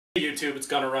YouTube, it's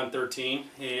Gunner Run 13,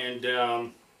 and I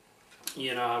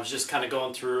was just kind of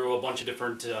going through a bunch of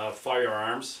different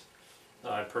firearms.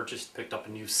 I picked up a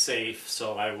new safe,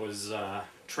 so I was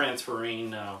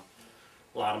transferring a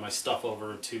lot of my stuff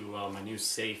over to my new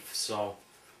safe. So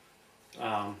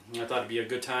I thought it'd be a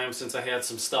good time, since I had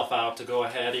some stuff out, to go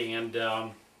ahead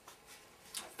and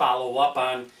follow up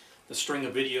on the string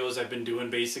of videos I've been doing,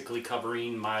 basically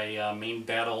covering my main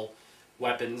battle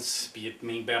weapons, be it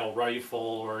main battle rifle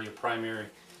or your primary,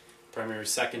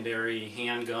 secondary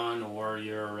handgun, or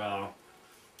your all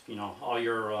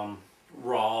your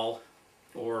RAL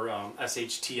or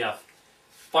SHTF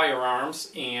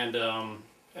firearms, and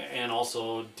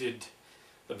also did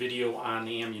a video on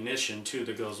the ammunition too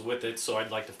that goes with it. So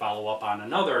I'd like to follow up on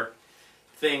another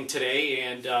thing today,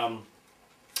 and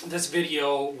this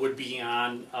video would be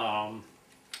on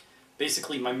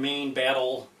basically my main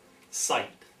battle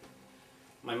sight.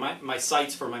 My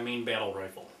sights for my main battle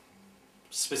rifle,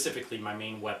 specifically my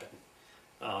main weapon.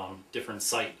 Different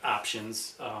sight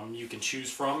options you can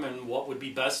choose from, and what would be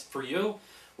best for you,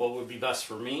 what would be best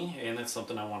for me, and that's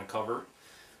something I want to cover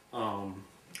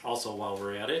also while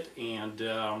we're at it. And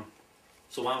so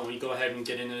why don't we go ahead and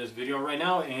get into this video right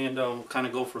now, and we'll kind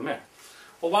of go from there.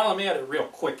 Well, while I'm at it real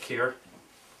quick here,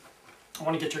 I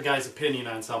want to get your guys' opinion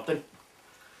on something.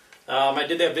 I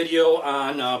did that video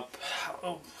on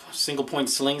single point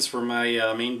slings for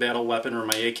my main battle weapon, or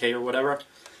my AK or whatever.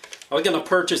 I was going to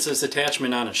purchase this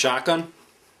attachment on a shotgun.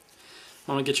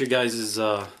 I want to get your guys'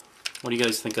 what do you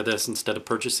guys think of this instead of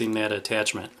purchasing that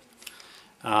attachment?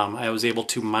 I was able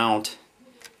to mount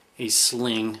a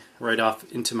sling right off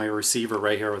into my receiver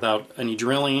right here without any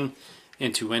drilling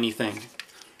into anything.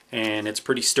 And it's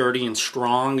pretty sturdy and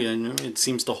strong, and it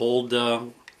seems to hold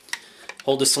the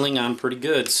sling on pretty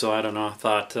good. So I don't know, I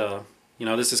thought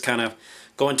this is kind of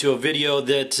going to a video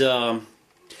that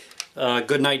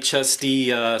Goodnight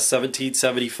Chesty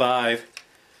 1775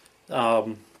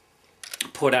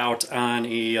 put out on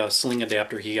a sling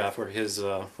adapter he got for his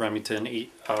Remington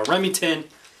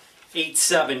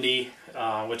 870,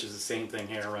 which is the same thing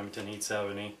here, Remington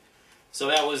 870. So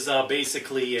that was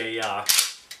basically a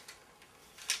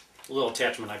little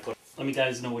attachment I put. Let me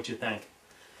guys know what you think.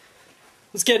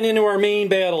 Let's get into our main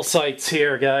battle sights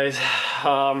here, guys.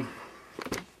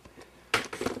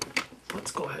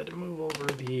 Let's go ahead and move over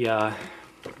the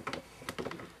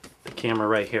camera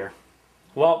right here.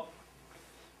 Well,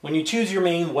 when you choose your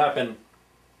main weapon,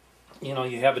 you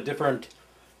have a different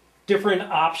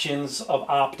options of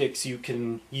optics you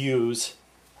can use.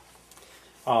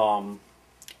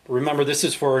 Remember, this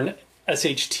is for an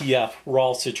SHTF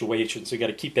RAL situation, so you got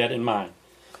to keep that in mind.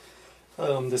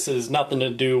 This has nothing to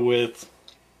do with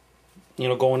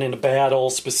going into battle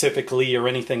specifically or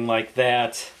anything like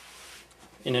that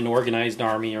in an organized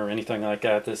army or anything like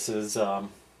that. This is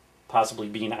possibly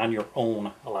being on your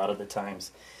own a lot of the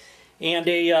times. And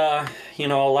a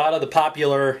lot of the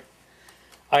popular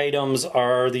items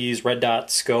are these red dot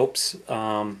scopes.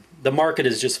 The market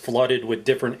is just flooded with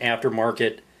different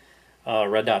aftermarket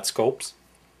red dot scopes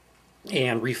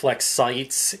and reflex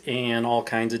sights and all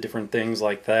kinds of different things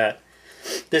like that.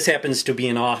 This happens to be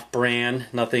an off-brand,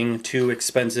 nothing too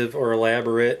expensive or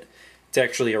elaborate. It's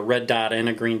actually a red dot and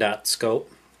a green dot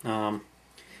scope. It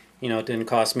didn't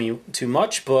cost me too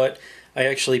much, but I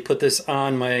actually put this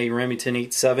on my Remington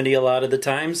 870 a lot of the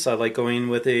times. I like going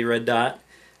with a red dot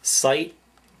sight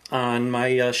on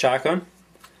my shotgun.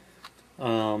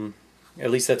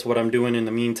 At least that's what I'm doing in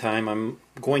the meantime. I'm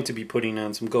going to be putting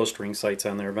on some ghost ring sights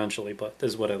on there eventually, but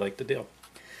this is what I like to do.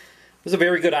 It's a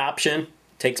very good option.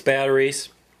 Takes batteries,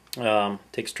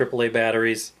 takes AAA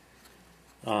batteries,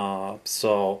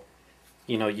 so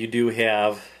you do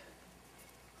have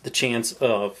the chance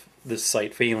of this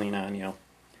sight failing on you.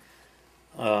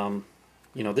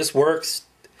 This works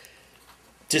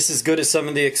just as good as some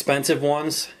of the expensive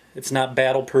ones. It's not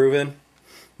battle proven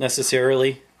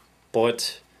necessarily,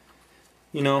 but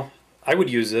I would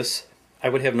use this. I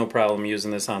would have no problem using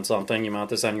this on something. You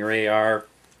mount this on your AR.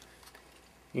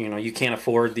 You can't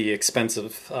afford the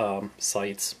expensive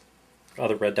sights,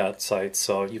 other red dot sights,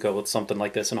 so you go with something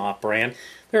like this, an off-brand.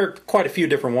 There are quite a few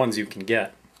different ones you can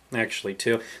get, actually,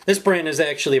 too. This brand is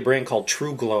actually a brand called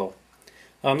TrueGlo.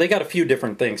 They got a few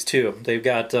different things, too. They've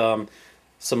got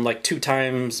some, like,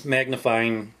 2x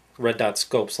magnifying red dot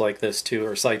scopes like this, too,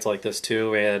 or sights like this,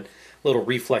 too, and little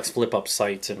reflex flip-up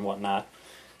sights and whatnot.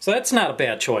 So that's not a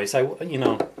bad choice.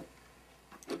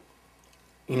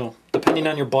 Depending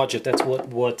on your budget, that's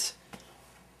what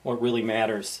really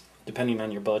matters, depending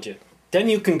on your budget. Then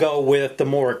you can go with the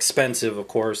more expensive, of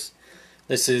course.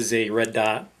 This is a red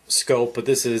dot scope, but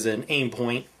this is an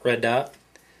Aimpoint red dot.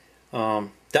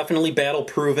 Definitely battle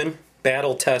proven,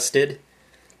 battle tested.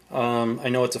 I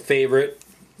know it's a favorite,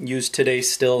 used today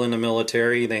still in the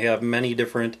military. They have many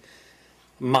different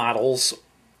models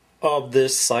of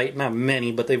this sight. Not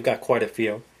many, but they've got quite a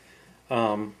few.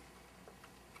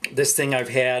 This thing I've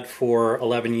had for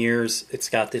 11 years. It's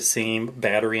got the same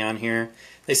battery on here.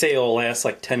 They say it'll last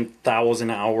like 10,000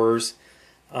 hours,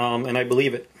 and I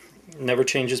believe it. Never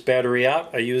changes battery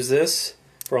out. I use this.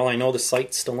 For all I know, the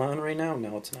sight's still on right now.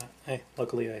 No, it's not. Hey,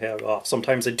 luckily I have it off.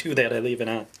 Sometimes I do that. I leave it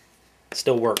on.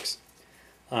 Still works.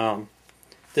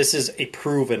 This is a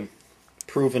proven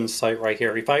sight right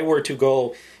here. If I were to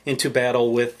go into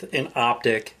battle with an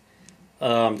optic,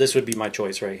 this would be my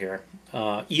choice right here.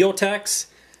 EOTech.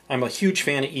 I'm a huge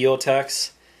fan of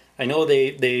EOTech. I know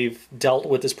they've dealt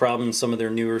with this problem in some of their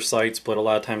newer sights, but a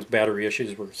lot of times battery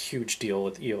issues were a huge deal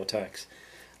with EOTech.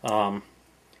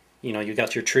 You know, you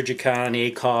got your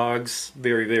Trijicon ACOGs,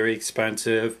 very, very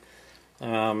expensive.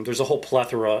 There's a whole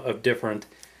plethora of different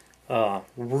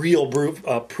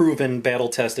proven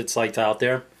battle-tested sights out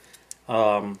there.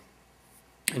 In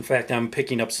fact, I'm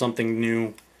picking up something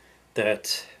new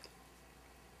that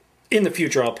in the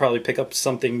future I'll probably pick up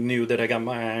something new that I got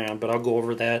my eye on, but I'll go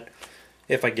over that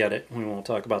if I get it. We won't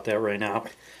talk about that right now.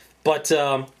 But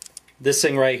this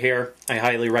thing right here, I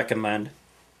highly recommend.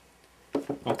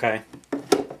 Okay.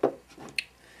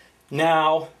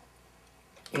 Now,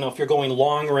 you know, if you're going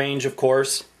long range, of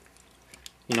course,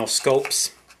 you know,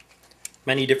 scopes,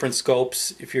 many different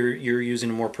scopes. If you're using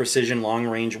a more precision long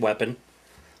range weapon,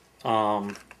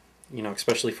 you know,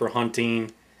 especially for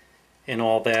hunting and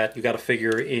all that, you got to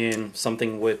figure in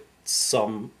something with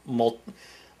some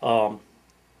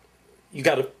you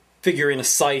got to figure in a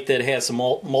sight that has some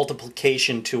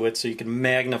multiplication to it, so you can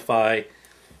magnify,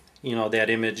 you know, that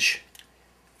image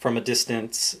from a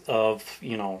distance of,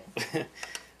 you know,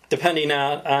 depending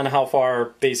on how far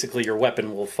basically your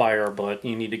weapon will fire, but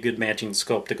you need a good matching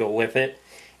scope to go with it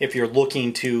if you're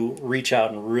looking to reach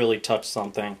out and really touch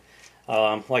something.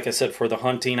 Like I said, for the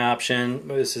hunting option,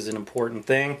 this is an important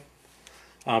thing.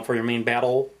 For your main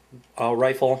battle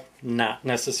rifle, not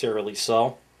necessarily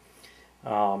so.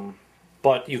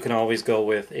 But you can always go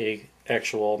with a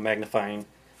actual magnifying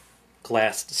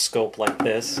glass scope like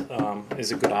this.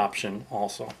 Is a good option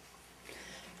also.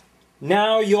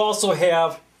 Now you also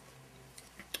have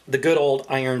the good old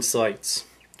iron sights.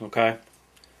 Okay,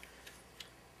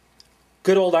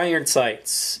 good old iron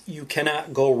sights. You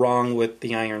cannot go wrong with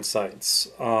the iron sights.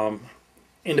 And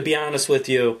to be honest with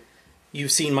you,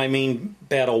 you've seen my main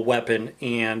battle weapon,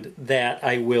 and that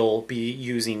I will be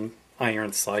using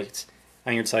iron sights.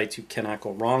 Iron sights you cannot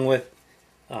go wrong with.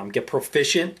 Get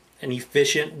proficient and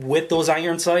efficient with those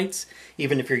iron sights.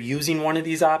 Even if you're using one of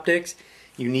these optics,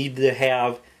 you need to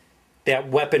have that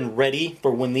weapon ready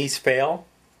for when these fail.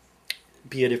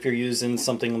 Be it if you're using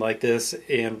something like this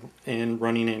and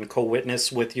running in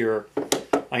co-witness with your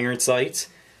iron sights.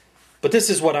 But this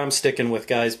is what I'm sticking with,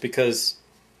 guys, because,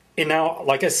 and now,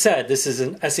 like I said, this is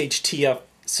an SHTF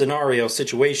scenario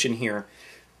situation here.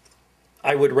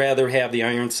 I would rather have the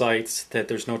iron sights that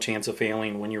there's no chance of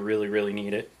failing when you really, really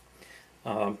need it.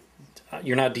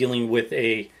 You're not dealing with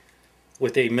a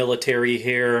military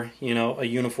here, you know, a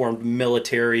uniformed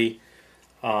military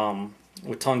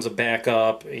with tons of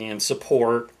backup and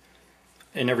support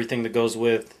and everything that goes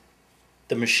with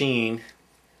the machine.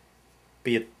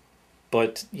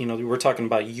 But you know, we're talking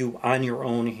about you on your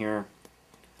own here.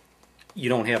 You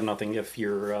don't have nothing if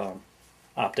your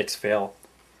optics fail.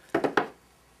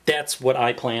 That's what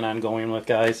I plan on going with,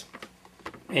 guys.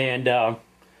 And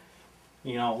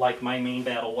you know, like my main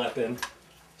battle weapon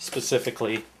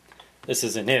specifically, this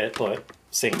isn't it, but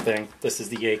same thing. This is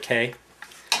the AK.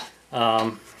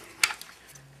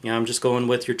 You know, I'm just going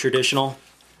with your traditional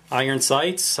iron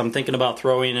sights. I'm thinking about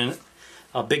throwing in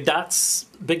a big dot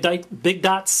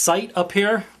sight up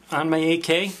here on my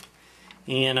AK,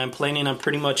 and I'm planning on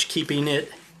pretty much keeping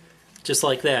it just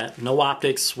like that, no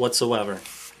optics whatsoever.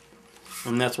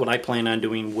 And that's what I plan on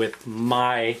doing with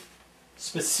my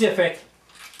specific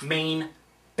main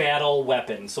battle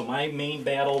weapon. So my main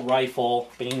battle rifle,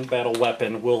 main battle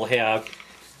weapon will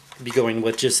be going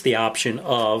with just the option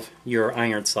of your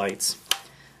iron sights.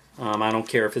 I don't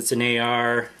care if it's an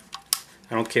AR,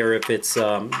 I don't care if it's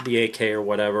the AK or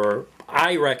whatever.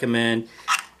 I recommend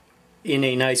in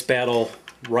a nice battle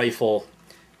rifle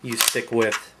you stick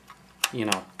with, you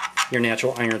know, your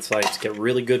natural iron sights. Get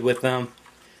really good with them.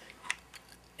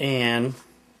 And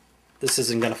this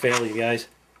isn't going to fail you guys.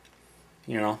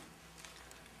 You know,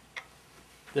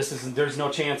 there's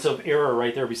no chance of error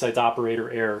right there besides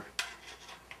operator error.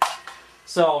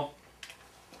 So,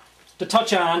 to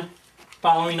touch on,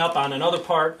 following up on another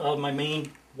part of my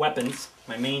main weapons,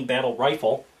 my main battle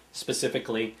rifle,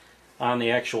 specifically on the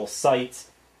actual sights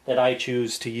that I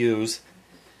choose to use,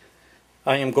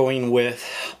 I am going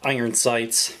with iron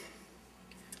sights.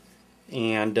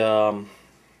 And,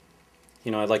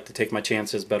 you know, I'd like to take my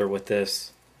chances better with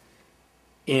this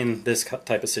in this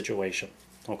type of situation.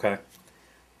 Okay?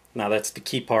 Now that's the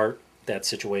key part, that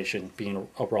situation being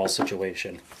a raw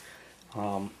situation.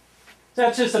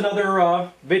 That's just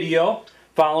another video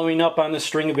following up on the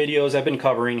string of videos I've been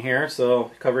covering here.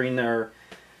 So covering their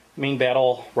main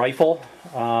battle rifle,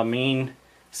 main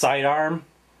sidearm,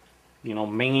 you know,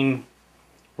 main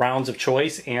rounds of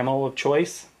choice, ammo of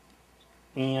choice,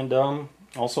 and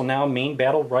also now main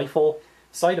battle rifle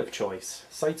sights of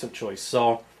choice.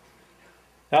 So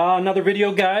another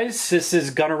video, guys. This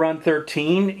is Gunner Run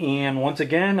 13, and once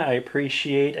again, I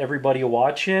appreciate everybody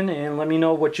watching, and let me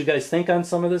know what you guys think on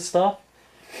some of this stuff,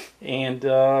 and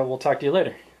we'll talk to you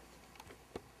later.